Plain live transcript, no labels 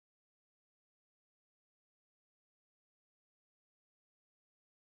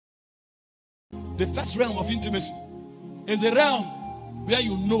The first realm of intimacy is a realm where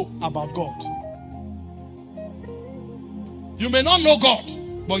you know about God. You may not know God,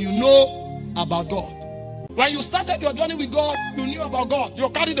 but you know about God. When you started your journey with God, you knew about God. You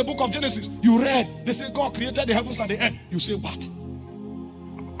carried the book of Genesis. You read. They say God created the heavens and the earth. You say, what?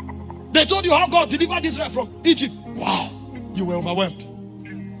 They told you how God delivered Israel from Egypt. Wow. You were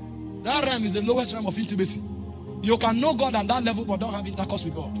overwhelmed. That realm is the lowest realm of intimacy. You can know God at that level, but don't have intercourse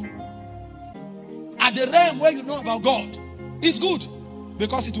with God. At the realm where you know about God, it's good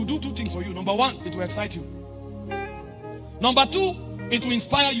because it will do two things for you. Number one, it will excite you. Number two, it will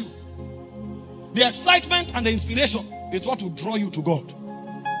inspire you. The excitement and the inspiration is what will draw you to God.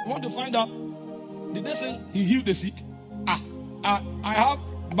 You want to find out? Did they say he healed the sick? I have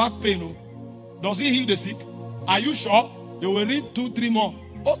back pain. Oh. Does he heal the sick? Are you sure? You will read 2, 3 more.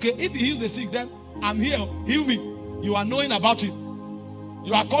 Okay, if he heals the sick, then I'm here. Heal me. You are knowing about him.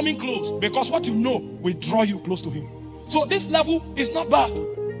 You are coming close because what you know will draw you close to him. So this level is not bad.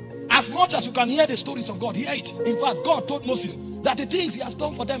 As much as you can hear the stories of God, hear it. In fact, God told Moses that the things he has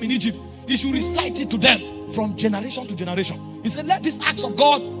done for them in Egypt, he should recite it to them from generation to generation. He said, let these acts of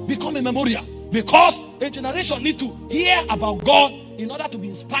God become a memorial, because a generation need to hear about God in order to be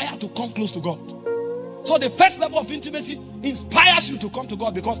inspired to come close to God. So the first level of intimacy inspires you to come to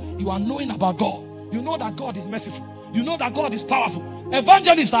God because you are knowing about God. You know that God is merciful. You know that God is powerful.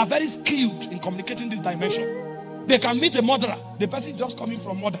 Evangelists are very skilled in communicating this dimension. They can meet a murderer. The person is just coming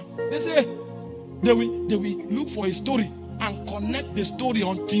from murder. They say they will look for a story and connect the story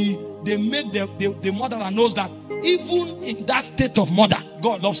until they make the murderer knows that even in that state of murder,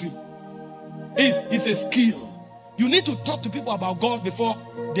 God loves him. It's a skill. You need to talk to people about God before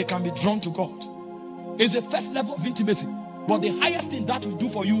they can be drawn to God. It's the first level of intimacy. But the highest thing that will do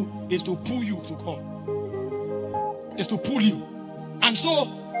for you is to pull you to God. It's to pull you. And so,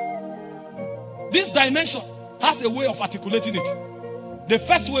 this dimension has a way of articulating it. The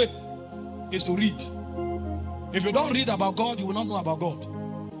first way is to read. If you don't read about God, you will not know about God.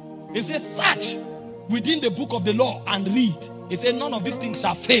 It says, search within the book of the law and read. It said, none of these things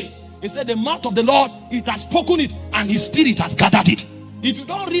shall fail. It said, the mouth of the Lord, it has spoken it, and his spirit has gathered it. If you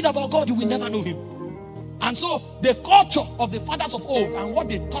don't read about God, you will never know him. And so, the culture of the fathers of old and what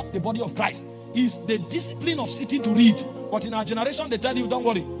they taught the body of Christ is the discipline of sitting to read. But in our generation, they tell you, don't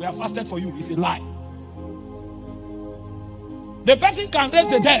worry, we have fasted for you. It's a lie. The person can raise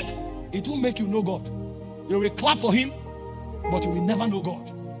the dead. It will make you know God. You will clap for him, but you will never know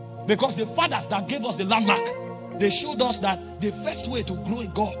God. Because the fathers that gave us the landmark, they showed us that the first way to grow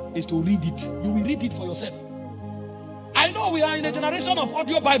in God is to read it. You will read it for yourself. I know we are in a generation of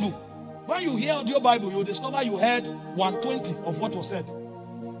audio Bible. When you hear audio Bible, you discover you heard 120 of what was said.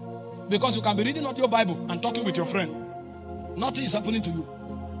 Because you can be reading audio Bible and talking with your friend. Nothing is happening to you.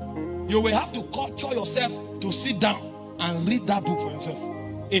 You will have to culture yourself to sit down and read that book for yourself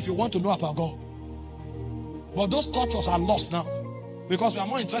if you want to know about God. But those cultures are lost now because we are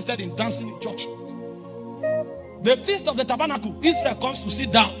more interested in dancing in church. The Feast of the Tabernacle, Israel comes to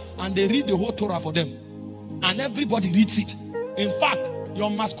sit down and they read the whole Torah for them. And everybody reads it. In fact,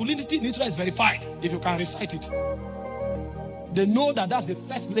 your masculinity in Israel is verified if you can recite it. They know that that's the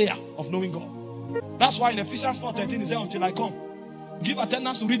first layer of knowing God. That's why in Ephesians 4:13 he said, until I come, give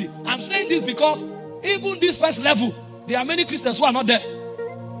attendance to read it. I'm saying this because even this first level, there are many Christians who are not there.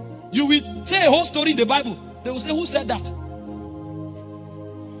 You will say a whole story in the Bible. They will say, who said that?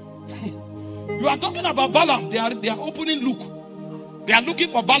 You are talking about Balaam. They are opening Luke. They are looking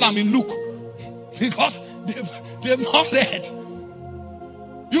for Balaam in Luke because they've not read.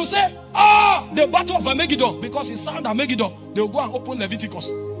 You say, the battle of Armageddon, because it's sound Armageddon. They will go and open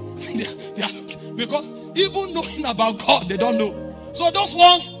Leviticus. they are looking, because even knowing about God, they don't know. So those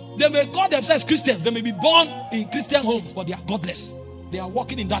ones, they may call themselves Christians. They may be born in Christian homes, but they are godless. They are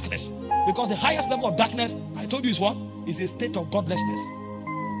walking in darkness. Because the highest level of darkness, I told you is what? Is a state of godlessness.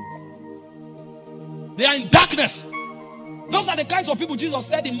 They are in darkness. Those are the kinds of people Jesus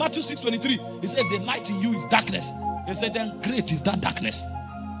said in Matthew 6:23. He said, if the light in you is darkness, he said, then great is that darkness.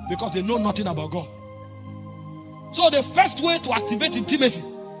 Because they know nothing about God. So the first way to activate intimacy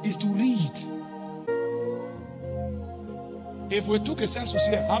is to read. If we took a census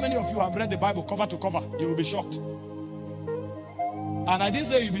here, how many of you have read the Bible cover to cover? You will be shocked. And I didn't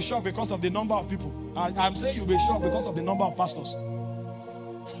say you'll be shocked because of the number of people. I'm saying you'll be shocked because of the number of pastors.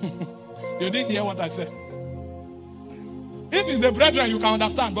 You didn't hear what I said. If it's the brethren, you can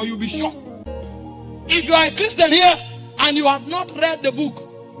understand, but you'll be shocked. If you are a Christian here and you have not read the book,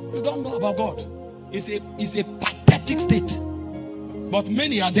 you don't know about God. It's a pathetic state. But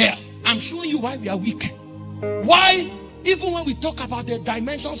many are there. I'm showing you why we are weak. Why, even when we talk about the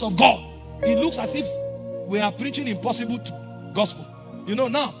dimensions of God, it looks as if we are preaching impossible gospel. You know,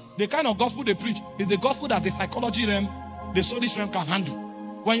 now, the kind of gospel they preach is the gospel that the psychology realm, the soulish realm can handle.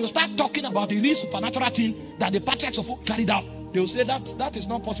 When you start talking about the real supernatural thing that the patriarchs of old carried out, they will say that is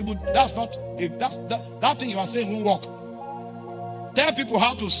not possible. That's not that thing you are saying won't work. Tell people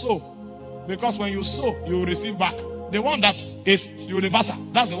how to sow, because when you sow, you will receive back. The one that is universal,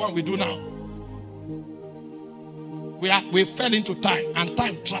 that's the one we do now. We fell into time, and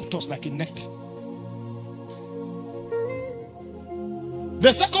time trapped us like a net.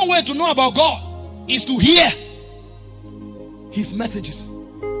 The second way to know about God is to hear his messages.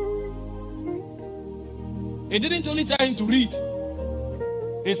 He didn't only tell him to read.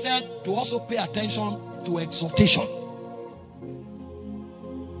 He said to also pay attention to exhortation.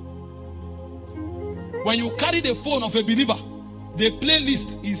 When you carry the phone of a believer, the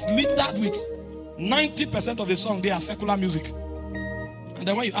playlist is littered with 90% of the song, they are secular music. And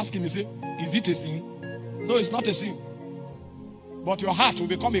then when you ask him, you say, is it a sin? No, it's not a sin. But your heart will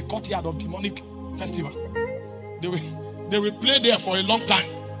become a courtyard of demonic festival. They will play there for a long time.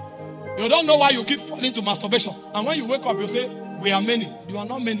 You don't know why you keep falling into masturbation. And when you wake up, you say, we are many. You are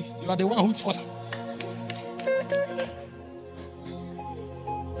not many. You are the one who's falling.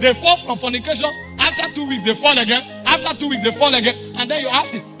 They fall from fornication. After 2 weeks, they fall again. After 2 weeks, they fall again. And then you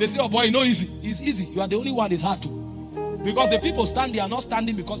ask it. They say, oh boy, you know easy. It's easy. You are the only one that's hard to. Because the people stand, they are not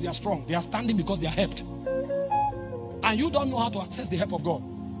standing because they are strong. They are standing because they are helped. And you don't know how to access the help of God.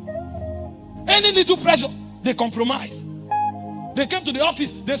 Any little pressure, they compromise. They came to the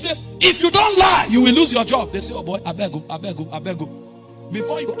office. They say, if you don't lie, you will lose your job. They say, oh boy, I beg you, I beg you, I beg you.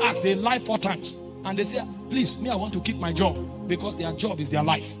 Before you ask, they lie 4 times. And they say, please, me, I want to keep my job. Because their job is their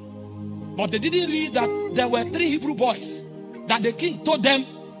life. But they didn't read that there were 3 Hebrew boys that the king told them,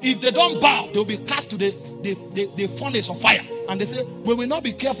 if they don't bow, they will be cast to the furnace of fire. And they say, we will not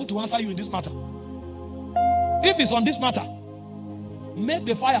be careful to answer you in this matter. If it's on this matter, make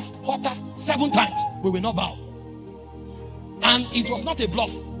the fire hotter 7 times. We will not bow. And it was not a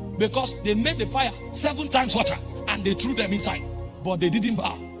bluff, because they made the fire 7 times hotter and they threw them inside. But they didn't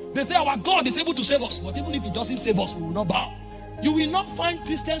bow. They say our God is able to save us. But even if he doesn't save us, we will not bow. You will not find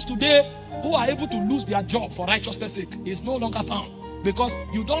Christians today who are able to lose their job for righteousness' sake. It's no longer found. Because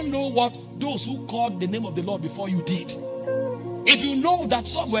you don't know what those who called the name of the Lord before you did. If you know that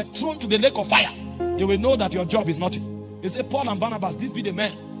some were thrown to the lake of fire, you will know that your job is nothing. They say Paul and Barnabas, these be the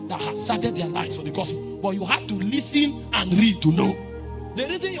men that have started their lives for the gospel. But you have to listen and read to know. The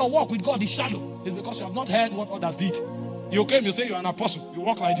reason your walk with God is shallow is because you have not heard what others did. You came, you say you're an apostle. You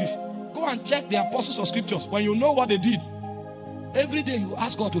walk like this. Go and check the apostles of scriptures. When you know what they did, every day you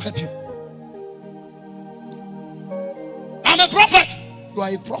ask God to help you. I'm a prophet. You are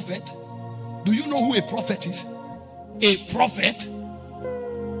a prophet. Do you know who a prophet is? A prophet.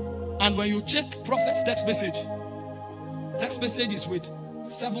 And when you check prophet's text message is with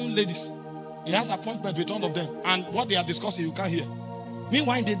 7 ladies. He has appointment with all of them. And what they are discussing, you can't hear.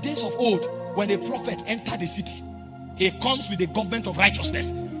 Meanwhile, in the days of old, when a prophet entered the city, he comes with the government of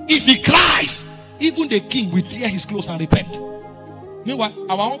righteousness. If he cries, even the king will tear his clothes and repent. Meanwhile,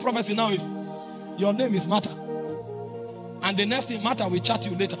 our own prophecy now is, your name is Martha. And the next thing, Martha will chat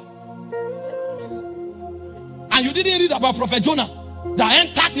you later. And you didn't read about Prophet Jonah that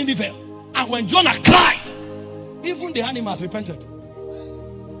entered Nineveh. And when Jonah cried, even the animals repented.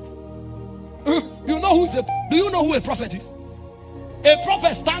 Do you know who a prophet is? A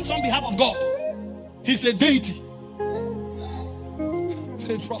prophet stands on behalf of God. He's a deity.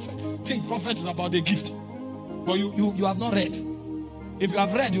 Say prophet. Think prophet is about the gift. But you have not read. If you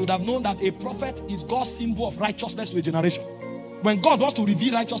have read, you would have known that a prophet is God's symbol of righteousness to a generation. When God wants to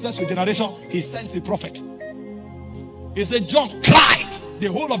reveal righteousness to a generation, he sends a prophet. He said, John cried. The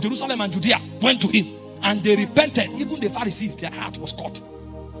whole of Jerusalem and Judea went to him. And they repented. Even the Pharisees, their heart was caught.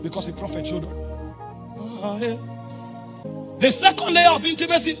 Because a prophet showed up. The second layer of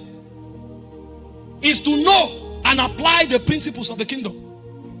intimacy is to know and apply the principles of the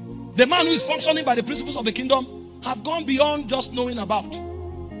kingdom. The man who is functioning by the principles of the kingdom have gone beyond just knowing about.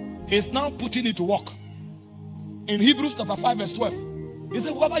 He is now putting it to work. In Hebrews chapter 5 verse 12, he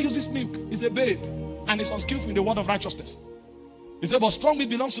said, whoever uses milk is a babe and is unskillful in the word of righteousness. He said, but strong meat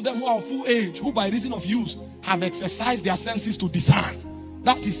belongs to them who are of full age, who by reason of use have exercised their senses to discern.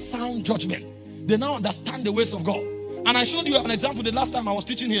 That is sound judgment. They now understand the ways of God. And I showed you an example the last time I was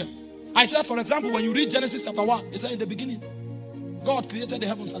teaching here. I said, for example, when you read Genesis chapter 1, it said in the beginning, God created the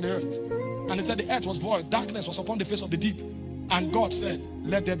heavens and the earth. And he said the earth was void, darkness was upon the face of the deep. And God said,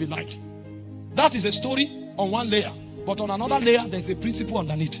 let there be light. That is a story on one layer. But on another layer, there's a principle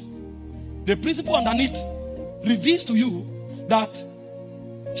underneath. The principle underneath reveals to you that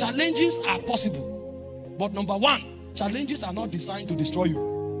Challenges are possible. But number one, challenges are not designed to destroy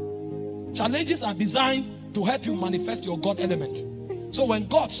you. Challenges are designed to help you manifest your God element. So when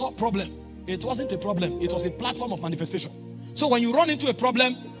God saw problem, it wasn't a problem. It was a platform of manifestation. So when you run into a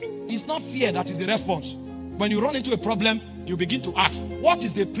problem, it's not fear that is the response. When you run into a problem, you begin to ask, what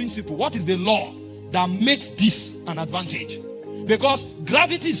is the principle? What is the law that makes this an advantage? Because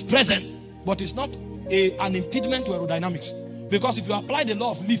gravity is present, but it's not an impediment to aerodynamics. Because if you apply the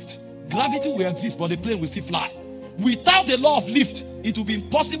law of lift, gravity will exist, but the plane will still fly. Without the law of lift, it will be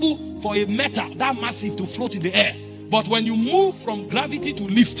impossible for a metal that massive to float in the air. But when you move from gravity to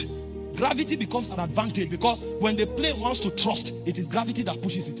lift, gravity becomes an advantage, because when the plane wants to thrust, it is gravity that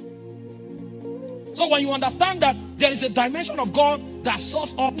pushes it. So when you understand that there is a dimension of God that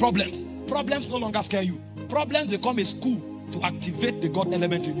solves all problems, problems no longer scare you. Problems become a school to activate the God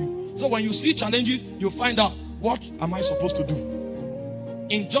element in you. So when you see challenges, you find out, what am I supposed to do?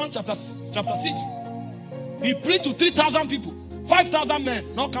 In John chapter 6, he preached to 3,000 people, 5,000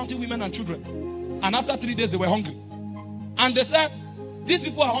 men, not counting women and children. And after 3 days, they were hungry. And they said, these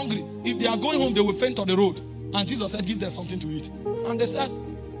people are hungry. If they are going home, they will faint on the road. And Jesus said, give them something to eat. And they said,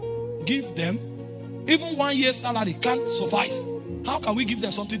 give them. Even 1 year's salary can't suffice. How can we give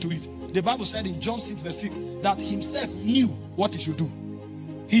them something to eat? The Bible said in John 6 verse 6 that himself knew what he should do.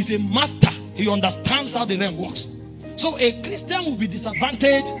 He's a master. He understands how the realm works. So a Christian will be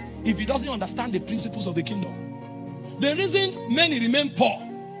disadvantaged if he doesn't understand the principles of the kingdom. The reason many remain poor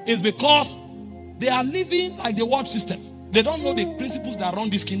is because they are living like the world system. They don't know the principles that run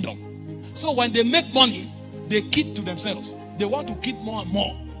this kingdom. So when they make money, they keep to themselves. They want to keep more and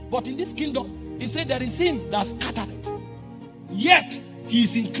more. But in this kingdom, he said there is him that scattered, yet he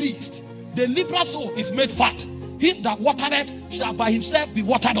is increased. The liberal soul is made fat. Him that watered shall by himself be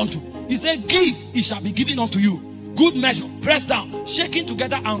watered unto. He said, give, it shall be given unto you. Good measure, pressed down, shaking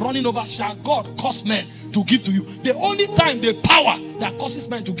together and running over, shall God cause men to give to you. The only time the power that causes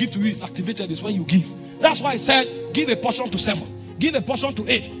men to give to you is activated is when you give. That's why he said, give a portion to 7, give a portion to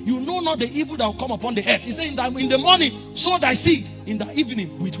 8. You know not the evil that will come upon the earth. He said, in the morning, sow thy seed. In the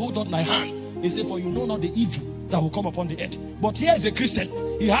evening, withhold not thy hand. He said, for you know not the evil that will come upon the earth. But here is a Christian.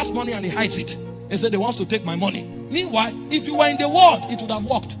 He has money and he hides it. He said, they want to take my money. Meanwhile, if you were in the world, it would have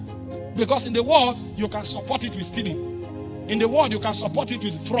worked. Because in the world, you can support it with stealing. In the world, you can support it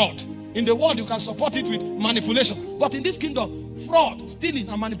with fraud. In the world, you can support it with manipulation. But in this kingdom, fraud, stealing,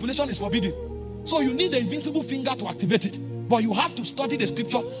 and manipulation is forbidden. So you need the invincible finger to activate it. But you have to study the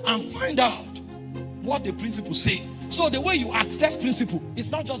scripture and find out what the principles say. So the way you access principle is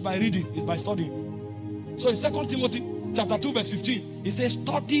not just by reading, it's by studying. So in 2 Timothy chapter 2 verse 15, it says,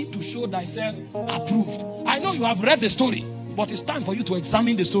 study to show thyself approved. I know you have read the story, but it's time for you to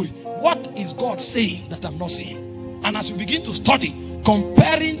examine the story. What is God saying that I'm not saying? And as you begin to study,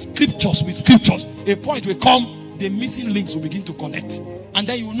 comparing scriptures with scriptures, a point will come, the missing links will begin to connect. And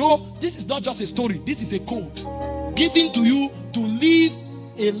then you know, this is not just a story, this is a code given to you to live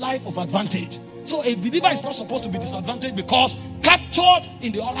a life of advantage. So a believer is not supposed to be disadvantaged, because captured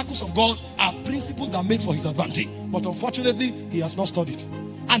in the oracles of God are principles that makes for his advantage. But unfortunately, he has not studied.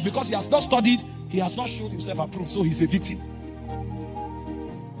 And because he has not studied, he has not shown himself approved. So he's a victim.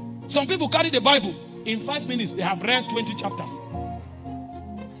 Some people carry the Bible. In 5 minutes, they have read 20 chapters.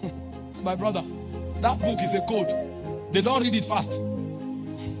 My brother, that book is a code. They don't read it fast.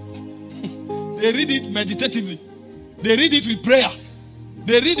 They read it meditatively. They read it with prayer.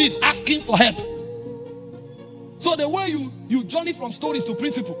 They read it asking for help. So the way you journey from stories to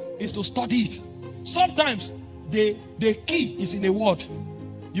principle is to study it. Sometimes the key is in a word.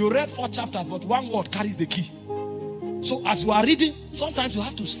 You read 4 chapters, but 1 word carries the key. So as you are reading, sometimes you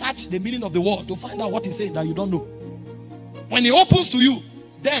have to search the meaning of the word to find out what he's saying that you don't know. When he opens to you,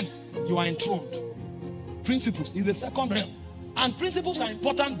 then you are enthroned. Principles is the second realm. And principles are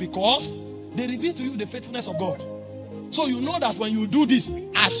important because they reveal to you the faithfulness of God. So you know that when you do this,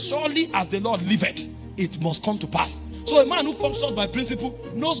 as surely as the Lord liveth, it must come to pass. So a man who functions by principle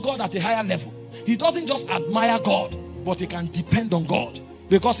knows God at a higher level. He doesn't just admire God, but he can depend on God.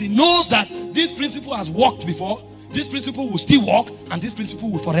 Because he knows that this principle has worked before, this principle will still work, and this principle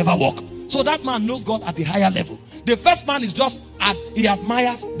will forever work. So that man knows God at a higher level. The first man is just, he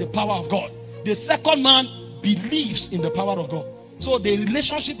admires the power of God. The second man believes in the power of God. So the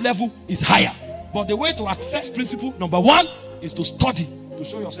relationship level is higher. But the way to access principle, number 1, is to study, to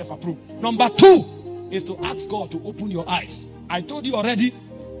show yourself approved. Number 2 is to ask God to open your eyes. I told you already,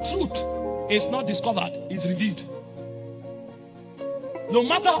 truth is not discovered, it's revealed. No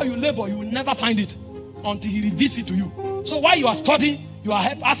matter how you labor, you will never find it until he reveals it to you. So while you are studying, you are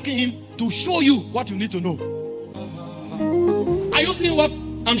asking him to show you what you need to know. Are you seeing what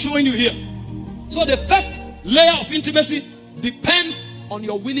I'm showing you here. So the first layer of intimacy depends on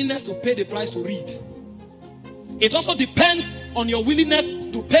your willingness to pay the price to read. It also depends on your willingness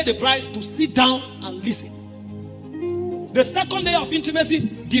to pay the price to sit down and listen. The second layer of intimacy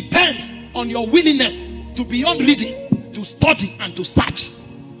depends on your willingness to beyond reading, to study and to search.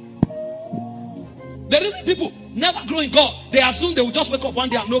 The reason people never grow in God, they assume they will just wake up one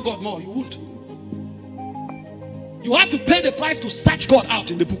day and know God more. You won't. You have to pay the price to search God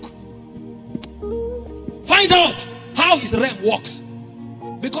out in the book. Find out how his realm works.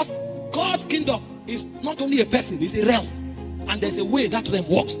 Because God's kingdom is not only a person, it's a realm. And there's a way that realm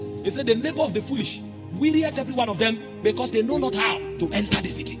works. He said the labor of the foolish wearieth every one of them because they know not how to enter the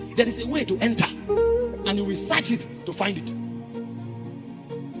city. There is a way to enter. And you will search it to find it.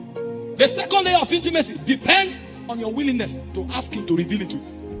 The second layer of intimacy depends on your willingness to ask him to reveal it to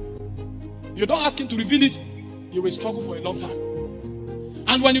you. You don't ask him to reveal it, you will struggle for a long time.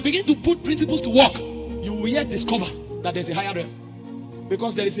 And when you begin to put principles to work, you will yet discover that there's a higher realm.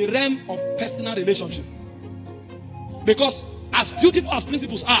 Because there is a realm of personal relationship. Because as beautiful as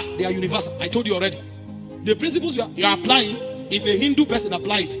principles are, they are universal. I told you already. The principles you are applying, if a Hindu person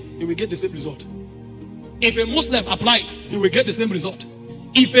apply it, he will get the same result. If a Muslim apply it, he will get the same result.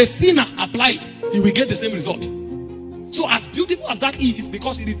 If a sinner apply it, he will get the same result. So as beautiful as that is,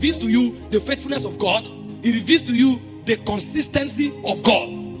 because it reveals to you the faithfulness of God, it reveals to you the consistency of God,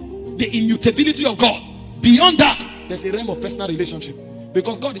 the immutability of God. Beyond that, there's a realm of personal relationship.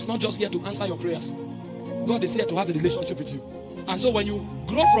 Because God is not just here to answer your prayers. God is here to have a relationship with you. And so when you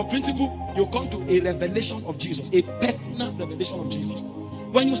grow from principle, you come to a revelation of Jesus, a personal revelation of Jesus.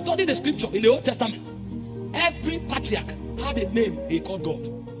 When you study the scripture in the Old Testament, every patriarch had a name he called God.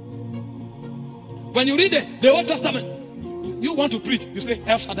 When you read the Old Testament, you want to preach, you say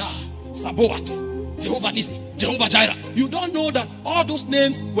El Shaddai, Sabaoth, Jehovah Nissi, Jehovah Jireh. You don't know that all those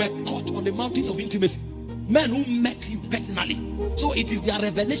names were caught on the mountains of intimacy. Men who met him personally. So it is their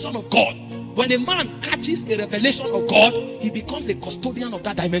revelation of God. When a man catches a revelation of God, he becomes a custodian of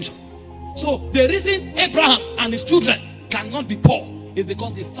that dimension. So the reason Abraham and his children cannot be poor is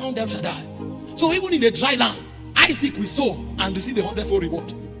because they found El Shaddai. So even in a dry land, Isaac will sow and receive a 100-fold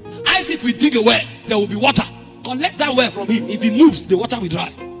reward. Isaac will dig a well, there will be water. Collect that well from him. If he moves, the water will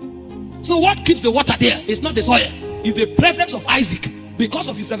dry. So what keeps the water there is not the soil, it's the presence of Isaac, because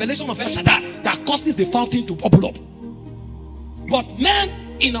of his revelation of El Shaddai, that causes the fountain to bubble up. But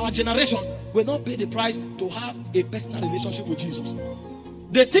men in our generation will not pay the price to have a personal relationship with Jesus.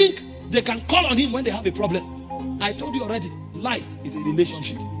 They think they can call on him when they have a problem. I told you already, life is a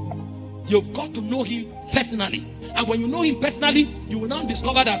relationship. You've got to know him personally. And when you know him personally, you will now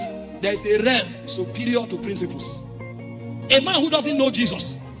discover that there is a realm superior to principles. A man who doesn't know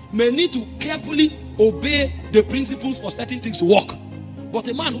Jesus may need to carefully obey the principles for certain things to work. But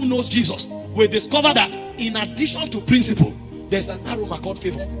a man who knows Jesus will discover that in addition to principle, there's an aroma called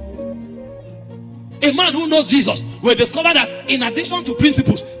favor. A man who knows Jesus will discover that in addition to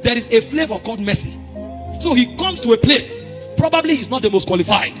principles, there is a flavor called mercy. So he comes to a place, probably he's not the most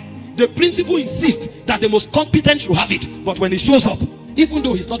qualified. The principle insists that the most competent should have it. But when he shows up, even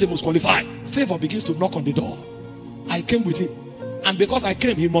though he's not the most qualified, favor begins to knock on the door. I came with him. And because I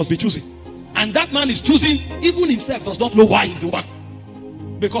came, he must be choosing. And that man is choosing, even himself does not know why he's the one.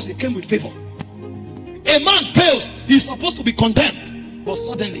 Because he came with favor. A man fails, he's supposed to be condemned. But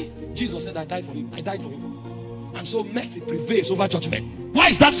suddenly, Jesus said, I died for him. I died for him. And so mercy prevails over judgment. Why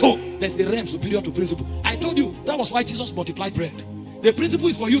is that so? There's a realm superior to principle. I told you, that was why Jesus multiplied bread. The principle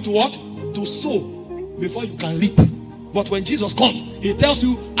is for you to what? To sow before you can reap. But when Jesus comes, he tells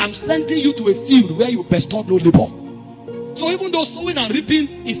you, I'm sending you to a field where you bestowed no labor. So even though sowing and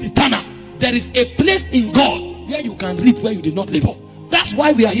reaping is eternal, there is a place in God where you can reap where you did not labor. That's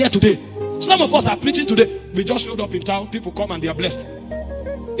why we are here today. Some of us are preaching today. We just showed up in town. People come and they are blessed.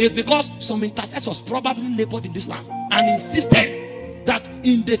 It's because some intercessors probably labored in this land and insisted that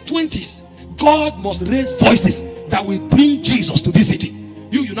in the 20s, God must raise voices that will bring Jesus to this city.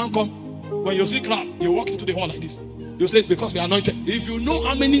 You now come. When you see crowd, you walk into the hall like this. You say it's because we are anointed. If you know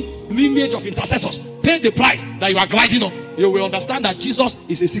how many lineage of intercessors pay the price that you are gliding on, you will understand that Jesus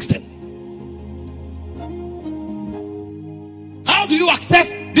is a system. How do you access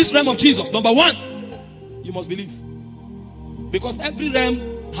this realm of Jesus? Number one, you must believe. Because every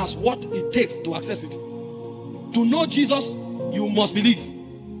realm has what it takes to access it. To know Jesus, you must believe.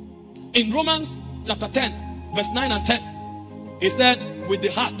 In Romans chapter 10, verse 9 and 10, it said, with the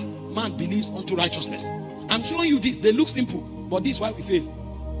heart, man believes unto righteousness. I'm showing you this. They look simple, but this is why we fail.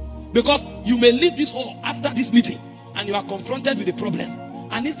 Because you may leave this hall after this meeting, and you are confronted with a problem.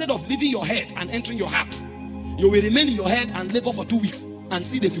 And instead of leaving your head and entering your heart, you will remain in your head and labor for 2 weeks. and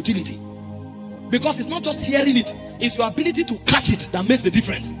see the futility. Because it's not just hearing it, it's your ability to catch it that makes the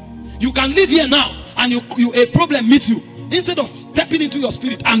difference. You can live here now and a problem meets you. Instead of stepping into your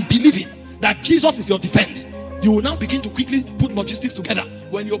spirit and believing that Jesus is your defense, you will now begin to quickly put logistics together.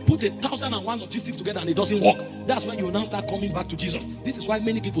 When you put 1,001 logistics together and it doesn't work, that's when you will now start coming back to Jesus. This is why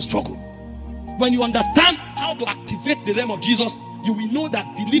many people struggle. When you understand how to activate the realm of Jesus, you will know that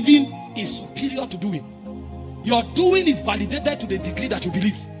believing is superior to doing. Your doing is validated to the degree that you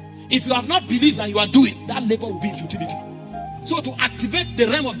believe. If you have not believed and you are doing, that labor will be in futility. So to activate the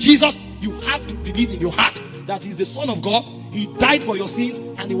realm of Jesus, you have to believe in your heart that he is the Son of God, he died for your sins,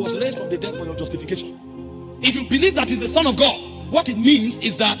 and he was raised from the dead for your justification. If you believe that he is the Son of God, what it means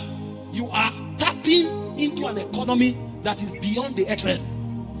is that you are tapping into an economy that is beyond the earth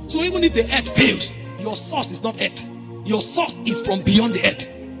realm. So even if the earth fails, your source is not earth. Your source is from beyond the earth.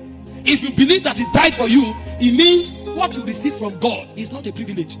 If you believe that he died for you, it means what you receive from God is not a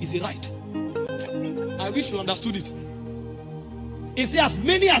privilege, it's a right. I wish you understood it. It says, as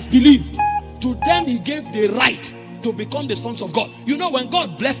many as believed, to them he gave the right to become the sons of God. You know, when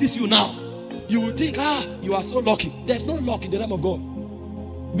God blesses you now, you will think, you are so lucky. There's no luck in the realm of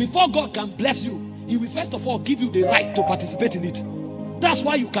God. Before God can bless you, he will first of all give you the right to participate in it. That's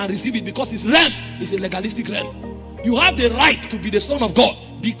why you can receive it, because his realm is a legalistic realm. You have the right to be the Son of God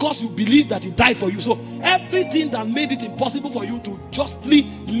because you believe that he died for you. So everything that made it impossible for you to justly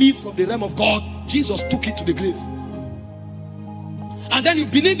live from the realm of God, Jesus took it to the grave. And then you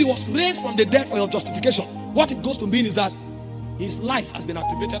believe he was raised from the dead for your justification. What it goes to mean is that his life has been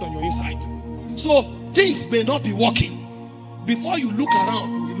activated on your inside. So things may not be working. Before you look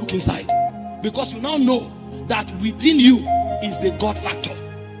around, you will look inside. Because you now know that within you is the God factor.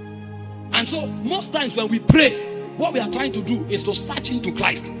 And so most times when we pray, what we are trying to do is to search into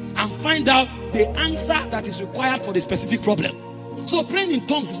Christ and find out the answer that is required for the specific problem. So praying in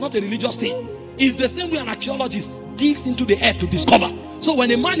tongues is not a religious thing. It's the same way an archaeologist digs into the earth to discover. So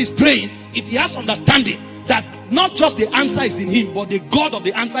when a man is praying, if he has understanding that not just the answer is in him, but the God of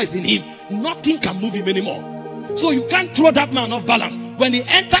the answer is in him, nothing can move him anymore. So you can't throw that man off balance. When he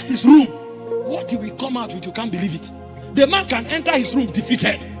enters his room, what he will come out with, you can't believe it. The man can enter his room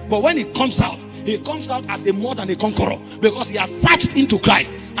defeated, but when he comes out as a more than a conqueror, because he has searched into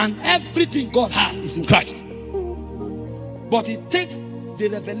Christ, and everything God has is in Christ. But it takes the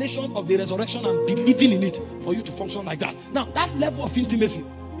revelation of the resurrection and believing in it for you to function like that. Now, that level of intimacy,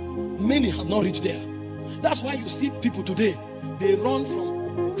 many have not reached there. That's why you see people today, they run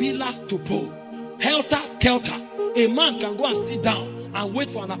from pillar to pole, helter skelter. A man can go and sit down and wait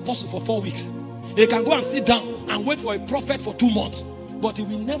for an apostle for 4 weeks. He can go and sit down and wait for a prophet for 2 months. But he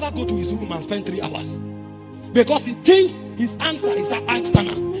will never go to his room and spend 3 hours. Because he thinks his answer is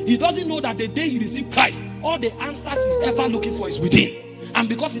external. He doesn't know that the day he received Christ, all the answers he's ever looking for is within. And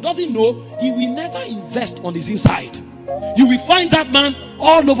because he doesn't know, he will never invest on his inside. You will find that man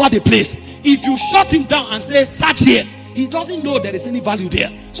all over the place. If you shut him down and say, search here, he doesn't know there is any value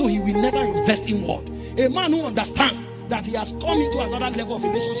there. So he will never invest inward. A man who understands that he has come into another level of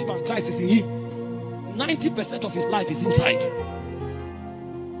relationship and Christ is in him, 90% of his life is inside.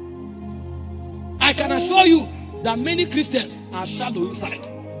 I can assure you that many Christians are shallow inside,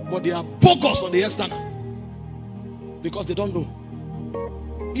 but they are bogus on the external because they don't know.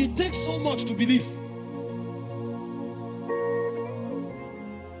 It takes so much to believe.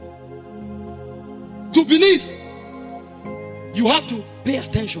 To believe, you have to pay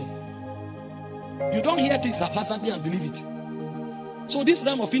attention. You don't hear things haphazardly and believe it. So this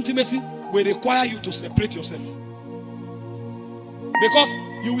realm of intimacy will require you to separate yourself. Because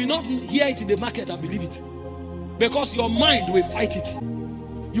you will not hear it in the market and believe it. Because your mind will fight it.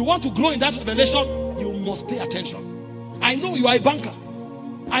 You want to grow in that revelation, you must pay attention. I know you are a banker.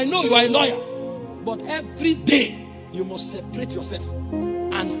 I know you are a lawyer. But every day, you must separate yourself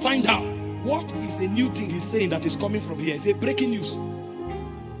and find out what is the new thing he's saying that is coming from here. It's a breaking news.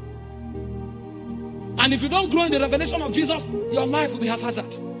 And if you don't grow in the revelation of Jesus, your life will be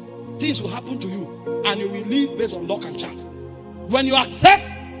haphazard. Things will happen to you and you will live based on luck and chance. When you access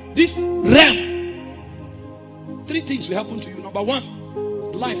this realm, 3 things will happen to you. Number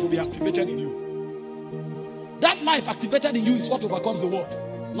 1, life will be activated in you. That life activated in you is what overcomes the world,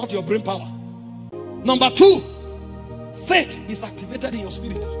 not your brain power. Number 2, faith is activated in your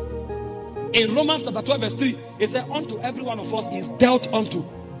spirit. In Romans chapter 12 verse 3, it says, unto every one of us is dealt unto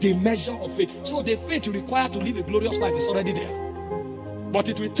the measure of faith. So the faith you require to live a glorious life is already there. But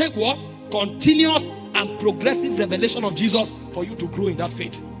it will take what? Continuous and progressive revelation of Jesus for you to grow in that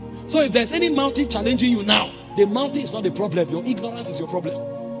faith. So if there's any mountain challenging you now, the mountain is not the problem. Your ignorance is your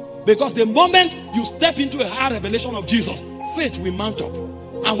problem. Because the moment you step into a higher revelation of Jesus, faith will mount up.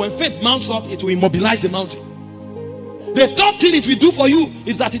 And when faith mounts up, it will immobilize the mountain. The third thing it will do for you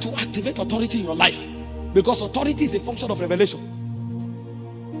is that it will activate authority in your life. Because authority is a function of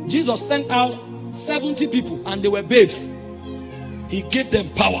revelation. Jesus sent out 70 people and they were babes. He gave them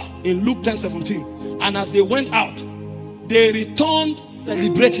power in Luke 10:17. And as they went out, they returned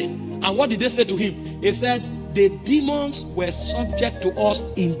celebrating. And what did they say to him? He said, the demons were subject to us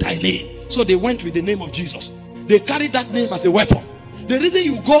in thy name. So they went with the name of Jesus. They carried that name as a weapon. The reason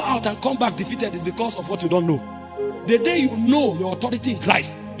you go out and come back defeated is because of what you don't know. The day you know your authority in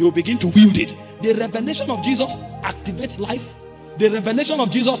Christ, you will begin to wield it. The revelation of Jesus activates life. The revelation of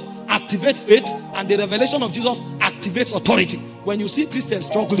Jesus activates faith. And the revelation of Jesus activates authority. When you see Christians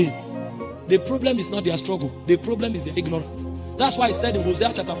struggling, the problem is not their struggle. The problem is their ignorance. That's why it said in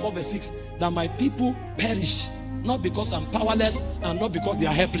Hosea chapter 4 verse 6 that my people perish, not because I'm powerless and not because they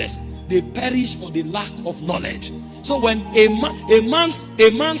are helpless. They perish for the lack of knowledge. So when a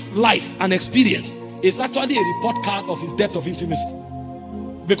man's life and experience is actually a report card of his depth of intimacy.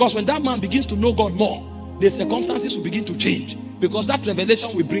 Because when that man begins to know God more, the circumstances will begin to change. Because that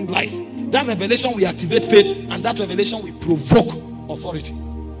revelation will bring life. That revelation will activate faith. And that revelation will provoke authority.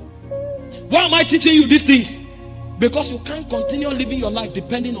 Why am I teaching you these things? Because you can't continue living your life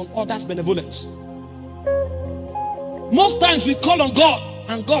depending on others' benevolence. Most times we call on God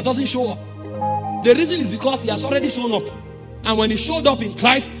and God doesn't show up. The reason is because he has already shown up. And when he showed up in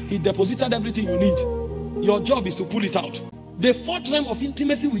Christ, he deposited everything you need. Your job is to pull it out. The fourth realm of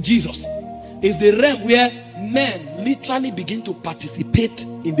intimacy with Jesus is the realm where men literally begin to participate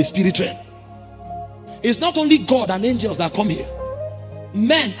in the spirit realm. It's not only God and angels that come here.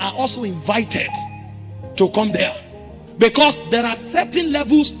 Men are also invited to come there. Because there are certain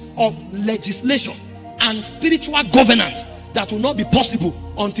levels of legislation and spiritual governance that will not be possible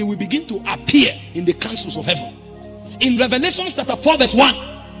until we begin to appear in the councils of heaven. In Revelation chapter 4 verse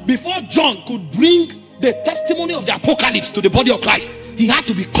 1, before John could bring the testimony of the apocalypse to the body of Christ, he had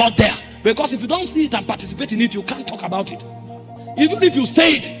to be caught there. Because if you don't see it and participate in it, you can't talk about it. Even if you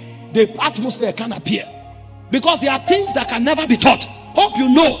say it, the atmosphere can appear. Because there are things that can never be taught. Hope you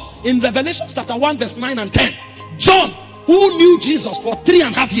know, in Revelation chapter 1 verse 9 and 10, John, who knew Jesus for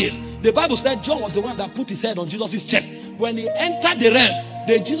 3.5 years, the Bible said John was the one that put his head on Jesus' chest. When he entered the realm,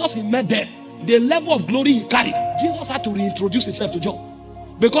 the Jesus he met there, the level of glory he carried, Jesus had to reintroduce himself to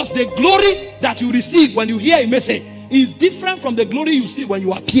John. Because the glory that you receive when you hear a message is different from the glory you see when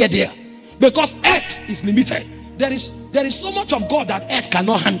you appear there. Because earth is limited. There is so much of God that earth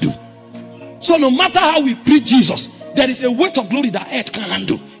cannot handle. So no matter how we preach Jesus, there is a weight of glory that earth can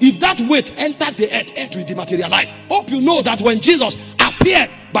handle. If that weight enters the earth, earth will dematerialize. Hope you know that when Jesus appeared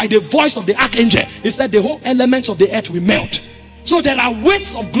by the voice of the archangel, he said the whole elements of the earth will melt. So there are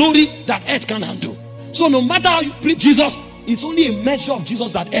weights of glory that earth can handle. So no matter how you preach Jesus, it's only a measure of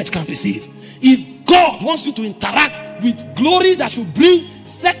Jesus that earth can receive. If God wants you to interact with glory that should bring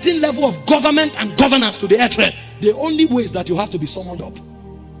certain level of government and governance to the earth realm, the only way is that you have to be summoned up.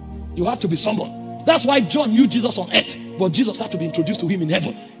 You have to be summoned. That's why John knew Jesus on earth, but Jesus had to be introduced to him in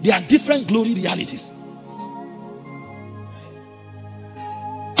heaven. There are different glory realities.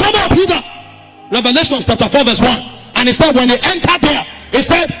 Come on, Peter. Revelation chapter 4 verse 1. And he said when he entered there, he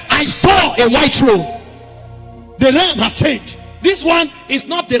said, I saw a white throne. The realm have changed. This one is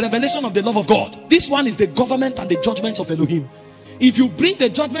not the revelation of the love of God. This one is the government and the judgments of Elohim. If you bring the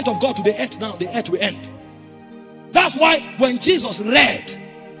judgment of God to the earth now, the earth will end. That's why when Jesus read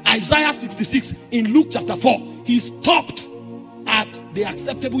Isaiah 66 in Luke chapter 4, he stopped at the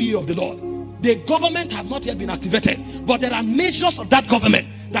acceptable year of the Lord. The government have not yet been activated, but there are measures of that government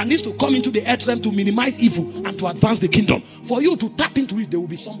that needs to come into the earth realm to minimize evil and to advance the kingdom. For you to tap into it, you will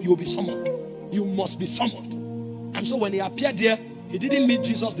be summoned. You must be summoned. And so when he appeared there, he didn't meet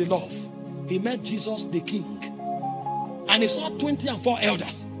Jesus the love. He met Jesus the king. And he saw 24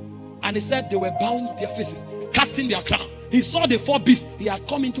 elders. And he said they were bowing their faces, casting their crown. He saw the 4 beasts. He had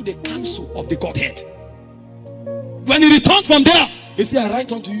come into the council of the Godhead. When he returned from there, he said, I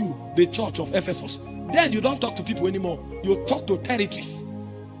write unto you the church of Ephesus. Then you don't talk to people anymore. You talk to territories.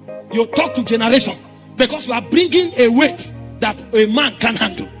 You talk to generation. Because you are bringing a weight that a man can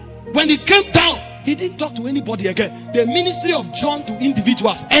handle. When he came down, he didn't talk to anybody again. The ministry of John to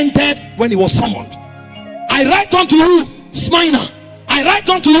individuals ended when he was summoned. I write unto you, Smyrna. I write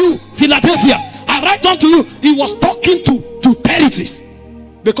unto you, Philadelphia. I write unto you. He was talking to territories.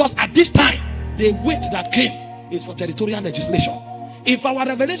 Because at this time, the weight that came is for territorial legislation. If our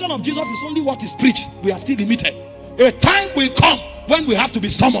revelation of Jesus is only what is preached, we are still limited. A time will come when we have to be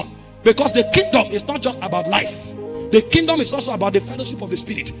summoned. Because the kingdom is not just about life. The kingdom is also about the fellowship of the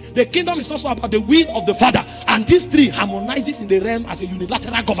Spirit. The kingdom is also about the will of the Father. And these three harmonizes in the realm as a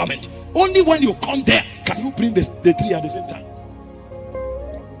unilateral government. Only when you come there can you bring the three at the same time.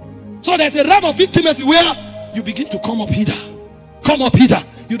 So there's a realm of intimacy where you begin to come up hither. Come up hither.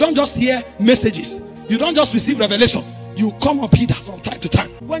 You don't just hear messages. You don't just receive revelation. You come up hither from time to time.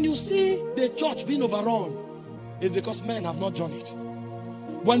 When you see the church being overrun, it's because men have not journeyed.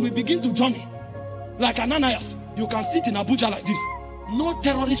 When we begin to journey, like Ananias, you can sit in Abuja like this. No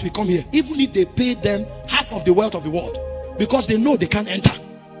terrorists will come here, even if they pay them half of the wealth of the world, because they know they can't enter.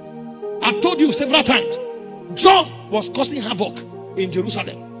 I've told you several times, John was causing havoc in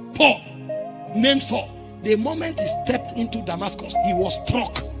Jerusalem. Paul, named Saul, the moment he stepped into Damascus, he was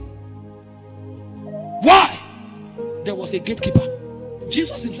struck. Why? There was a gatekeeper.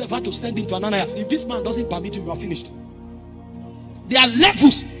 Jesus himself had to send him to Ananias. If this man doesn't permit you, you are finished. There are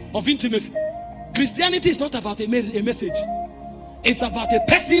levels of intimacy. Christianity is not about a message. It's about a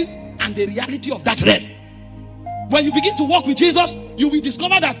person and the reality of that realm. When you begin to walk with Jesus, you will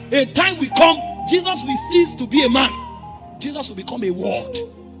discover that a time will come, Jesus will cease to be a man. Jesus will become a word.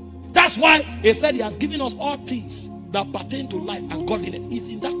 That's why he said he has given us all things that pertain to life and godliness. It's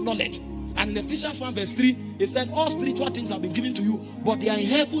in that knowledge. And in Ephesians 1 verse 3, he said all spiritual things have been given to you, but they are in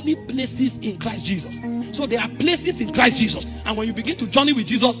heavenly places in Christ Jesus. So there are places in Christ Jesus. And when you begin to journey with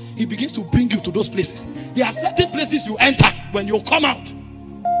Jesus, he begins to bring you to those places. There are certain places you enter. When you come out,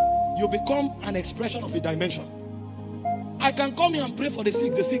 you become an expression of a dimension. I can come here and pray for the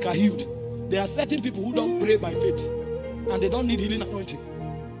sick are healed. There are certain people who don't pray by faith, and they don't need healing anointing.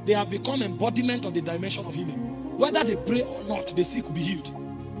 They have become embodiment of the dimension of healing. Whether they pray or not, the sick will be healed.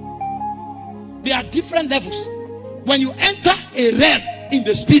 There are different levels. When you enter a realm in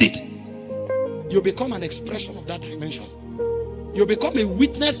the spirit, you become an expression of that dimension. You become a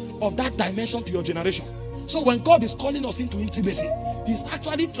witness of that dimension to your generation. So when God is calling us into intimacy, he's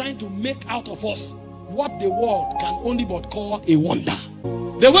actually trying to make out of us what the world can only but call a wonder.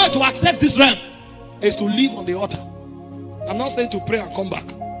 The way to access this realm is to live on the altar. I'm not saying to pray and come back.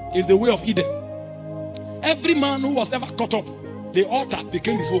 It's the way of Eden. Every man who was ever caught up, the altar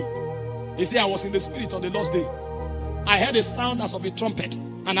became his home. He said, I was in the spirit on the last day. I heard a sound as of a trumpet.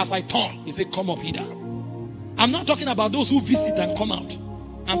 And as I turned, he said, come up hither. I'm not talking about those who visit and come out.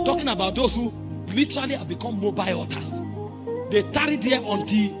 I'm talking about those who literally have become mobile altars. They tarry there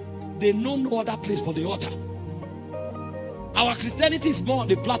until they know no other place but the altar. Our Christianity is more on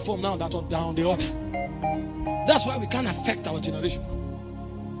the platform now than on the altar. That's why we can't affect our generation.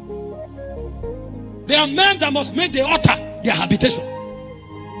 There are men that must make the altar their habitation.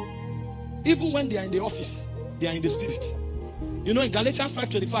 Even when they are in the office, they are in the spirit. You know, in Galatians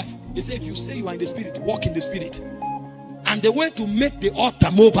 5:25, it says, if you say you are in the spirit, walk in the spirit. And the way to make the altar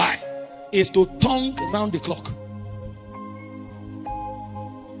mobile is to tongue around the clock.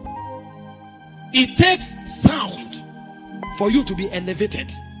 It takes sound for you to be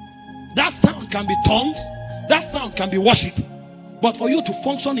elevated. That sound can be tongues, that sound can be worship. But for you to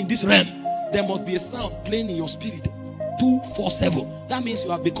function in this realm, there must be a sound playing in your spirit 2-4-7. That means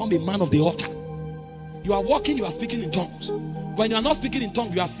you have become a man of the altar. You are walking, you are speaking in tongues. When you are not speaking in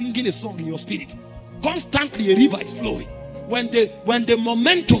tongues, you are singing a song in your spirit. Constantly a river is flowing. When the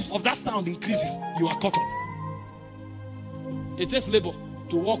momentum of that sound increases, you are caught up. It takes labor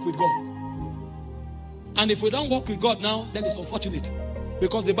to walk with God. And if we don't walk with God now, then it's unfortunate.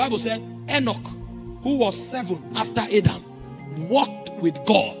 Because the Bible said Enoch, who was 7 after Adam, walked with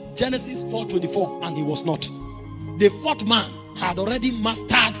God. Genesis 4:24, and he was not. The 4th man had already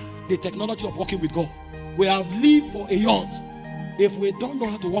mastered the technology of walking with God. We have lived for eons. If we don't know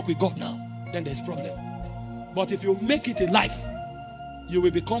how to walk with God now, then there's a problem. But if you make it a life, you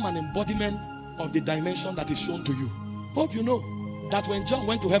will become an embodiment of the dimension that is shown to you. Hope you know that when John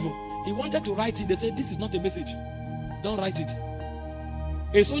went to heaven, he wanted to write it. They said, this is not a message. Don't write it.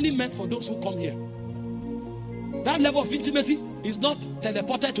 It's only meant for those who come here. That level of intimacy is not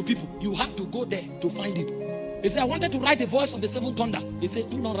teleported to people. You have to go there to find it. He said, I wanted to write the voice of the 7th thunder. He said,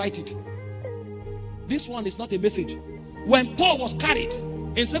 do not write it. This one is not a message. When Paul was carried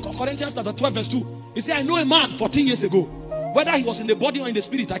in 2 Corinthians chapter 12 verse 2, he said, I know a man 14 years ago. Whether he was in the body or in the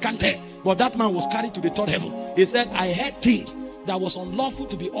spirit, I can't tell. But that man was carried to the 3rd heaven. He said, I heard things that was unlawful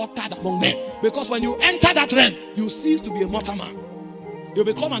to be uttered among men. Because when you enter that realm, you cease to be a mortal man. You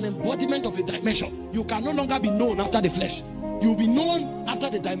become an embodiment of a dimension. You can no longer be known after the flesh. You will be known after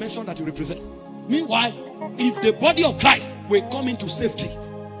the dimension that you represent. Meanwhile, if the body of Christ will come into safety,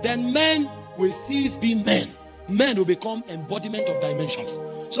 then men will cease being men. Men will become embodiment of dimensions.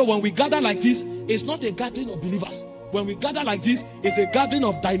 So when we gather like this, it's not a gathering of believers. When we gather like this, it's a gathering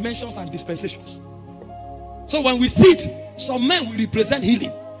of dimensions and dispensations. So when we sit, some men will represent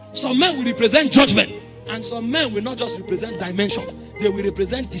healing, some men will represent judgment, and some men will not just represent dimensions, they will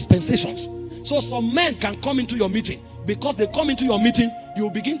represent dispensations. So some men can come into your meeting. Because they come into your meeting, you will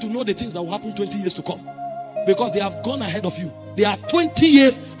begin to know the things that will happen 20 years to come. Because they have gone ahead of you. They are 20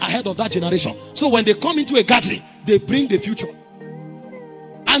 years ahead of that generation. So when they come into a gathering, they bring the future.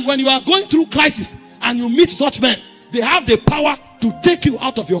 And when you are going through crisis and you meet such men, they have the power to take you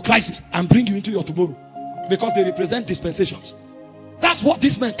out of your crisis and bring you into your tomorrow. Because they represent dispensations. That's what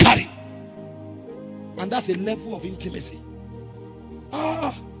these men carry. And that's a level of intimacy.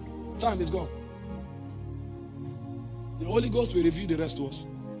 Time is gone. The Holy Ghost will reveal the rest to us.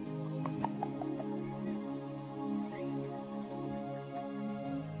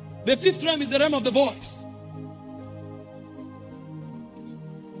 The fifth realm is the realm of the voice.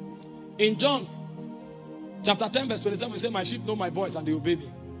 In John chapter 10 verse 27, we say, my sheep know my voice and they obey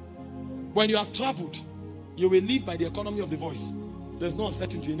me. When you have traveled, you will live by the economy of the voice. There's no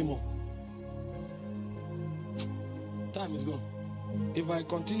uncertainty anymore. Time is gone. If I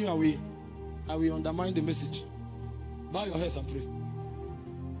continue, I will undermine the message. Bow your heads and pray.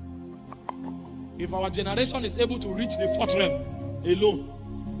 If our generation is able to reach the fourth realm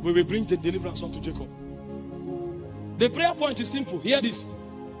alone, we will bring the deliverance unto Jacob. The prayer point is simple. Hear this.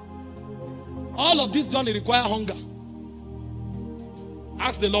 All of this journey require hunger.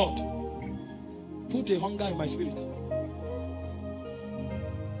 Ask the Lord, put a hunger in my spirit.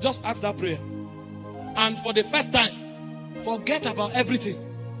 Just ask that prayer. And for the first time, forget about everything.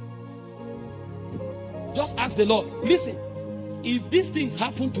 Just ask the Lord, listen, if these things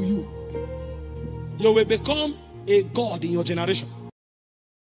happen to you, you will become a God in your generation.